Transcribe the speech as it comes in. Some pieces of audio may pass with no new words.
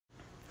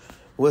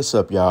What's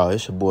up, y'all?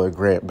 It's your boy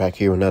Grant back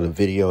here with another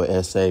video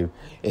essay.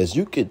 As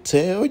you could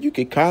tell, you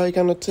could kind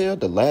of tell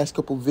the last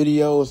couple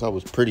videos I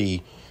was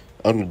pretty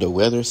under the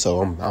weather,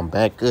 so I'm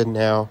back good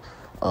now.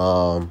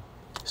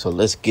 So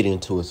let's get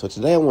into it. So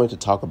today I wanted to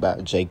talk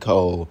about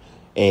J.Cole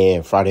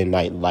and Friday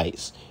Night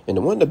Lights.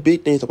 And one of the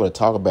big things I want to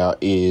talk about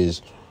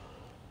is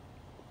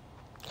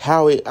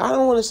how I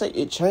don't want to say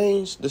it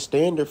changed the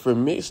standard for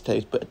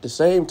mixtapes, but at the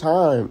same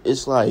time,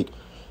 it's like,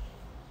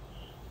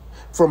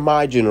 from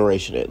my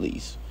generation at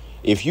least,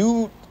 if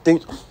you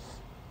think,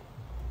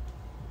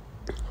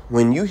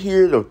 when you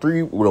hear the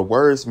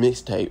words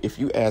mixtape, if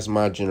you ask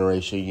my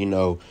generation, you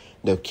know,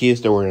 the kids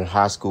that were in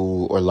high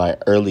school or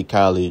like early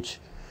college,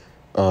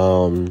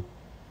 or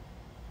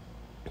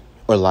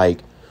like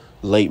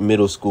late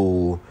middle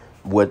school,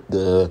 what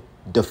the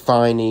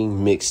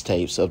defining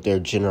mixtapes of their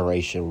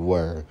generation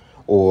were,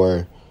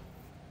 or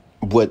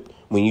what,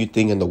 when you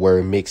think of the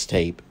word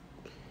mixtape,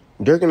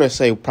 they're going to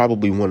say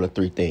probably one of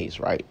three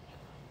things, right?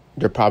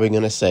 They're probably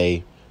going to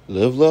say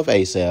Live Love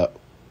ASAP.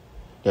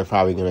 They're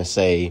probably going to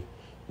say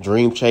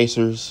Dream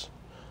Chasers,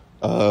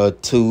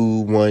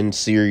 2-1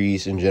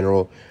 series in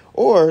general.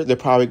 Or they're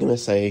probably going to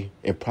say,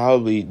 and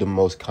probably the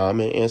most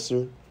common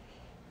answer,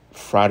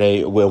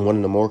 one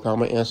of the more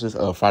common answers,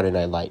 Friday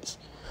Night Lights.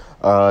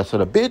 So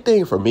the big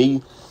thing for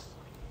me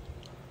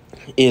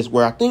is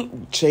where I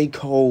think J.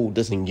 Cole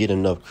doesn't get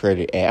enough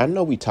credit at. I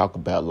know we talk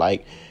about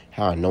like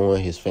how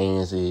annoying his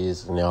fans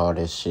is and all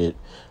that shit,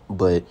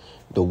 but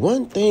the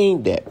one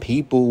thing that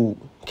people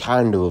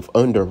kind of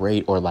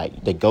underrate, or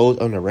like that goes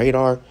under the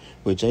radar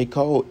with J.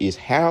 Cole, is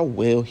how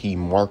well he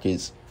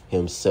markets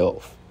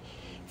himself.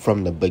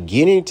 From the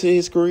beginning to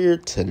his career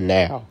to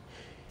now,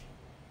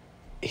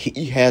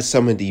 he has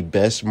some of the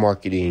best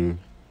marketing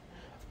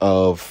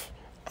of,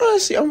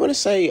 honestly, I'm going to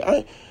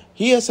say,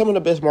 he has some of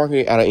the best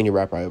marketing out of any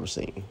rapper I've ever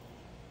seen.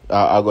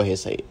 I'll go ahead and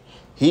say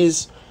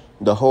it.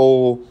 The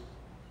whole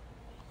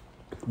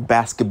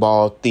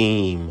basketball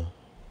theme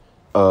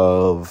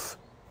of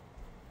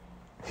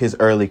his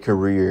early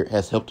career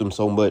has helped him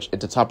so much.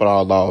 And to top it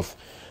all off,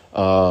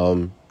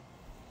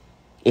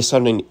 it's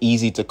something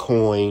easy to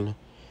coin.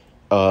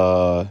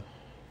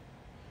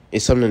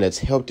 It's something that's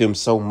helped him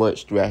so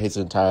much throughout his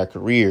entire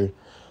career.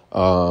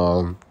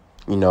 The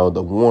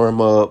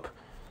warm up,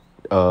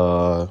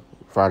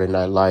 Friday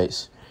Night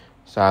Lights,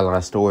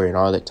 Sideline Story, and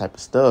all that type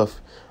of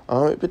stuff.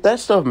 But that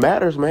stuff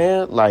matters,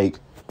 man. Like,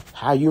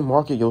 how you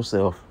market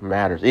yourself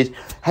matters.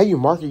 How you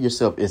market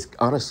yourself is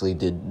honestly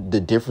the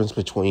difference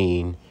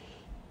between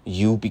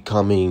you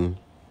becoming,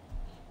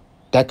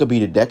 that could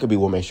be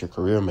what makes your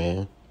career,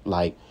 man.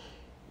 Like,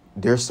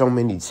 there's so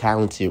many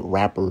talented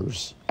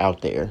rappers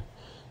out there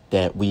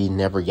that we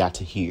never got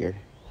to hear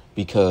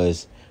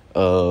because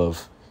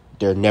of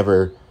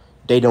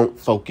they don't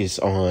focus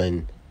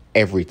on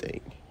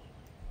everything.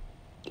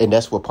 And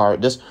that's what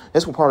part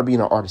of being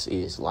an artist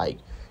is. Like,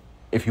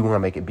 if you want to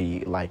make it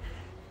be like,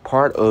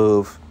 part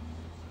of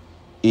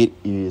it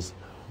is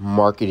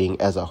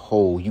marketing as a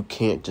whole. You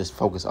can't just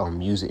focus on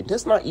music.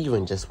 That's not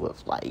even just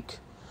with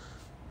music.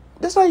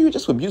 That's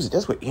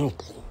with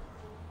anything.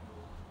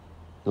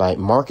 Like,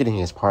 marketing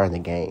is part of the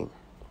game.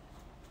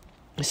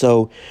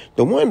 So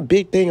the one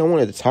big thing I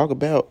wanted to talk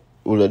about,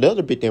 or the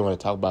other big thing I want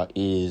to talk about,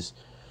 is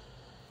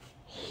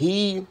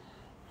I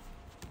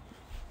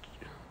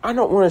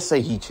don't want to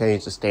say he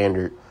changed the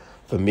standard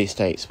for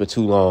mixtapes for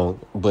too long,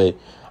 but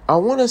I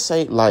want to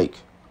say, like,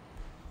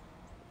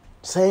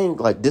 saying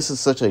like this is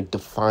such a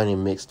defining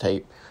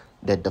mixtape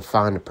that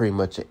defined pretty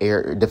much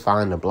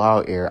defined the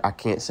blog era. I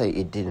can't say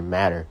it didn't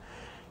matter.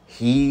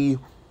 He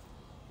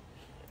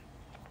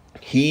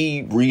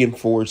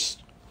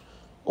reinforced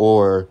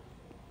or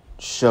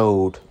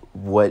showed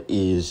what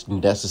is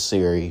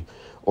necessary,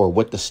 or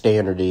what the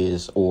standard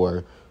is,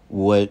 or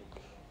what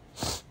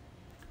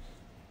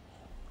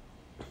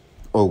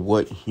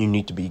you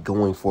need to be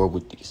going for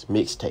with these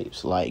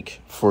mixtapes. Like,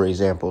 for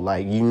example,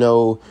 like,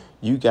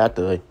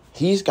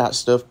 he's got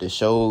stuff that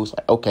shows,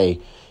 like, okay,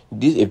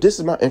 if this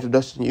is my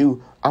introduction to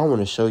you, I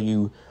want to show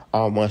you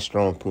all my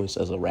strong points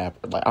as a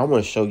rapper. Like, I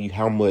want to show you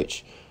how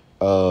much,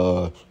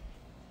 how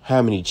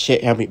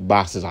many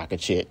boxes I could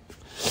check.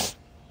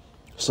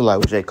 So, like,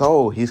 with J.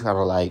 Cole, he's kind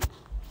of like,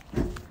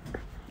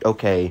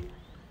 okay,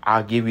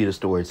 I'll give you the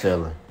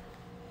storytelling.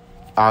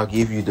 I'll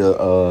give you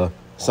the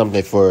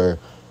something for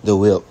the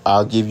whip.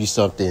 I'll give you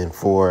something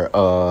for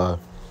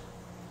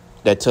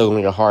that tug on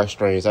your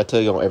heartstrings. I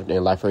tell you on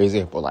everything. Like, for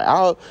example, like,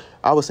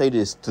 I would say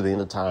this to the end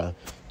of time.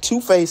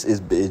 Two-Face is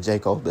J.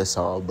 Cole's best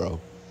song,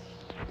 bro.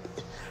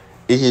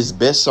 It's his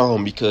best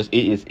song because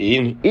it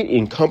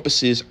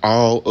encompasses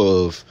all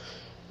of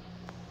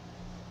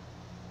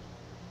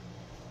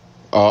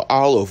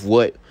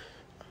what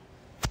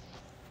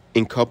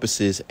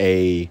encompasses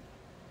a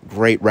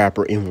great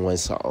rapper in one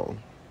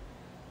song.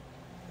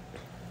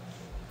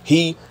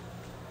 He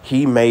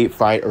made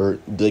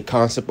the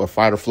concept of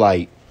fight or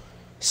flight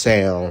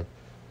sound.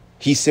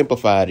 He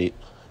simplified it.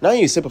 Not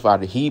even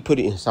simplified it. He put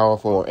it in song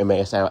form and made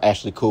it sound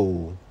actually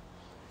cool.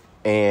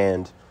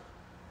 And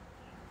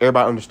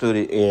everybody understood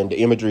it, and the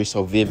imagery is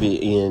so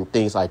vivid and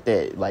things like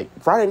that. Like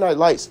Friday Night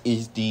Lights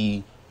is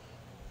and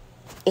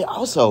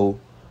also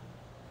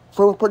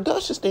from a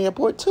production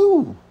standpoint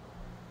too.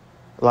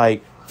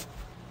 Like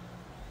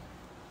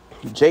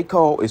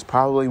J.Cole is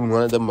probably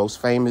one of the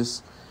most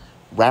famous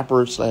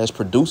rappers /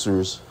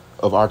 producers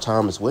of our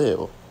time as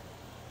well.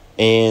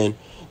 And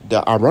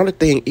the ironic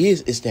thing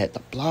is that the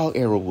blog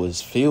era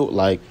was filled,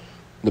 like,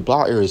 the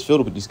blog era is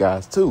filled with these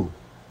guys too.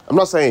 I'm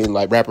not saying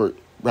like rapper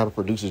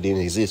producers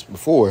didn't exist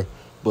before,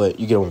 but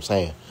you get what I'm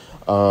saying.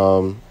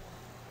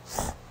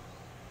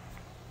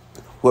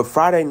 What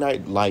Friday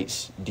Night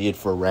Lights did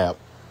for rap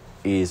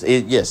is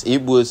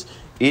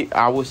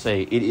I would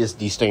say it is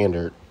the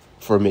standard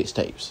for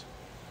mixtapes.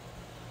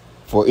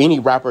 For any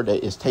rapper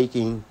that is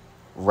taking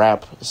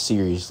rap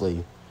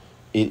seriously,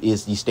 it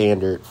is the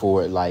standard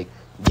for like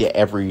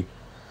the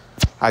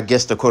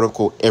quote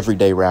unquote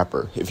everyday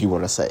rapper, if you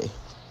want to say.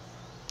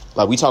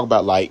 Like we talk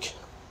about like,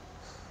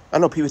 I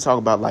know people talk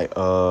about like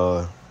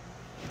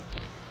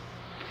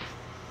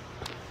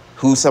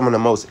who's some of the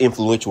most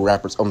influential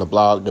rappers on the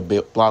blog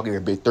era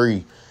Big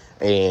Three,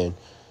 and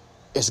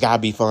it's gotta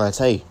be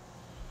Fonte.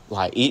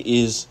 Like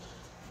it's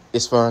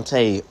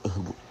Fonte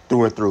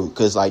through and through,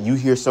 because like you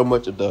hear so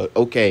much of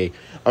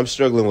I'm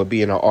struggling with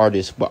being an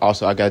artist, but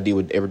also I gotta deal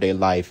with everyday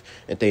life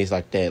and things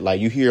like that.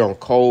 Like you hear on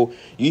Cole,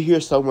 you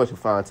hear so much of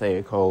Fonte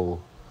and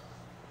Cole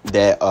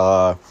that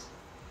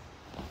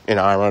and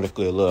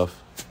ironically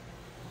enough,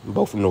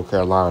 both from North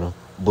Carolina,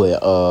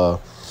 but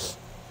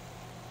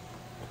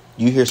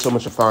you hear so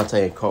much of Fonte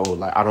and Cole.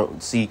 Like I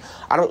don't see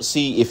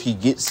if he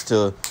gets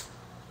to,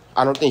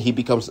 I don't think he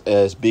becomes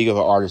as big of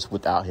an artist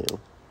without him.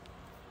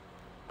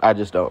 I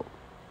just don't.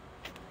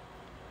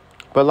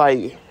 But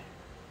like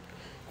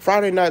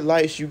Friday Night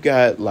Lights, you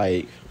got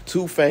like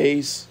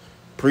Two-Face,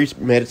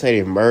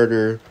 Premeditated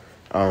Murder,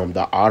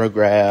 The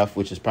Autograph,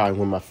 which is probably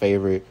one of my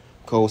favorite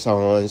Cole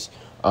songs.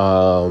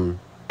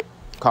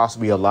 Cost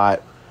Me a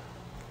Lot.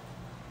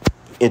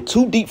 And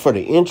Too Deep for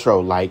the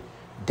intro, like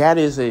that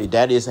is a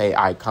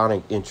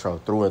iconic intro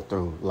through and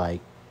through.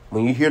 Like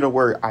when you hear the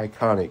word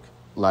iconic,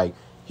 like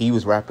he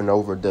was rapping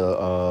over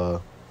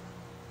the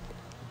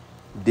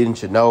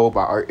Didn't You Know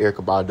by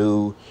Erykah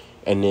Badu,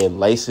 and then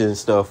lacing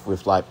stuff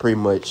with like pretty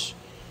much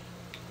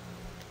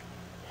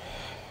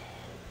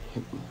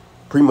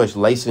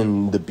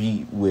lacing the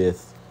beat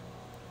with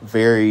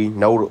very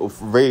notable,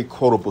 very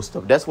quotable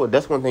stuff. That's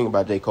one thing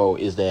about J. Cole,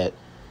 is that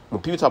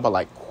when people talk about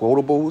like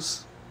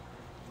quotables,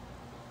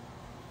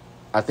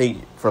 I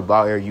think for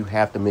Blog Era you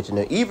have to mention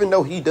that, even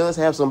though he does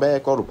have some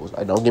bad quotables.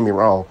 Like, don't get me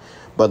wrong,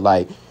 but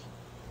like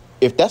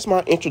if that's my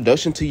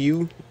introduction to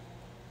you,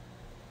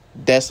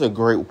 that's a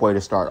great way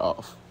to start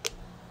off.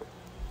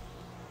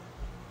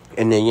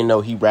 And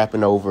then, he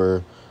rapping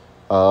over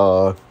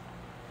The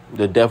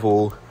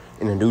Devil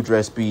in a New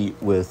Dress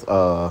beat with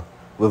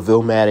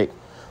Vilmatic.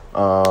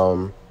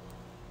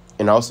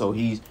 And also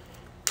he's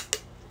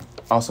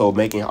also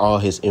making all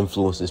his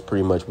influences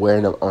pretty much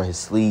wearing them on his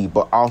sleeve,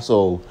 but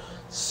also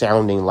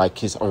sounding like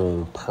his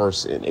own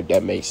person, if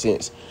that makes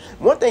sense.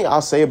 One thing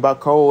I'll say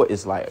about Cole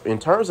is, like, in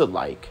terms of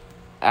like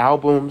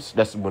albums,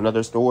 that's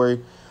another story.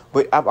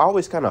 But I've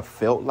always kind of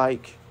felt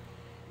like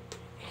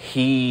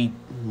he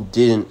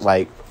didn't,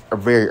 like,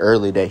 very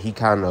early, that he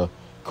kind of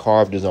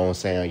carved his own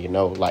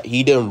sound, Like,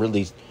 he didn't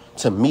really,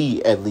 to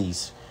me at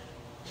least,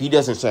 he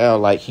doesn't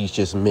sound like he's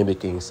just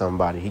mimicking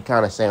somebody. He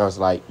kind of sounds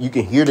like, you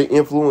can hear the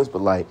influence,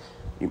 but, like,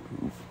 you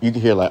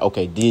can hear, like,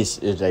 okay, this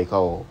is J.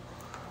 Cole.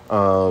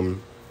 Hold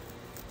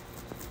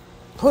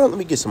on, let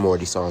me get some more of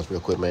these songs real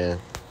quick, man.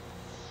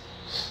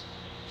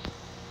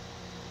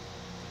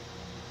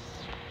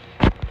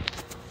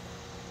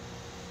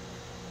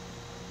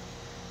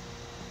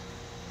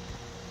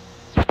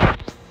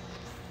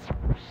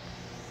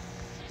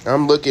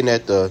 I'm looking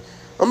at the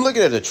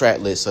track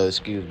list, so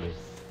excuse me.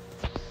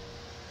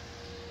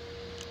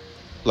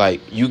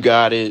 Like, You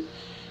Got It,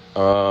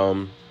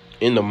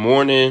 In the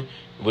Morning,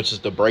 which is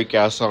the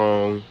breakout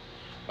song,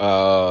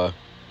 Home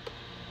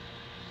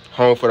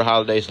for the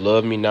Holidays,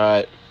 Love Me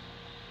Not.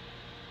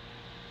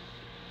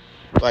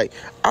 Like,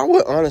 I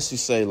would honestly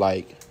say,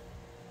 like,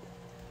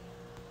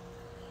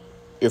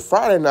 if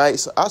Friday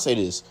Nights, I'll say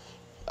this,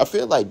 I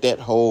feel like that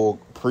whole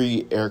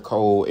pre-Air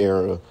Cole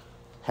era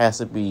has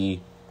to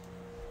be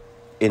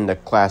in the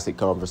classic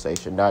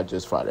conversation, not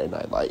just Friday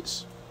Night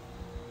Lights.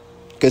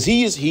 Because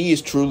he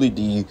is truly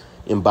the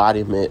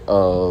embodiment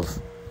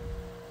of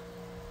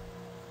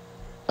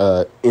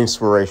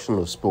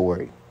inspirational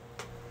story.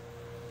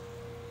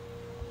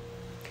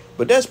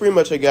 But that's pretty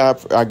much I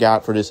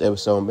got for this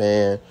episode,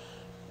 man.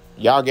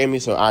 Y'all gave me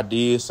some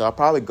ideas, so I'll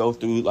probably go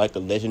through like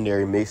the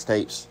legendary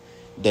mixtapes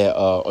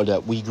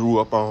that we grew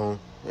up on.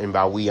 And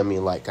by we, I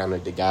mean like kind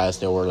of the guys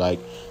that were like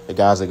the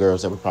guys and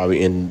girls that were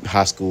probably in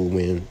high school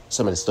when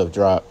some of the stuff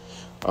dropped.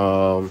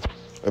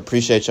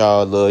 Appreciate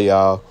y'all. Love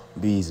y'all.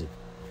 Be easy.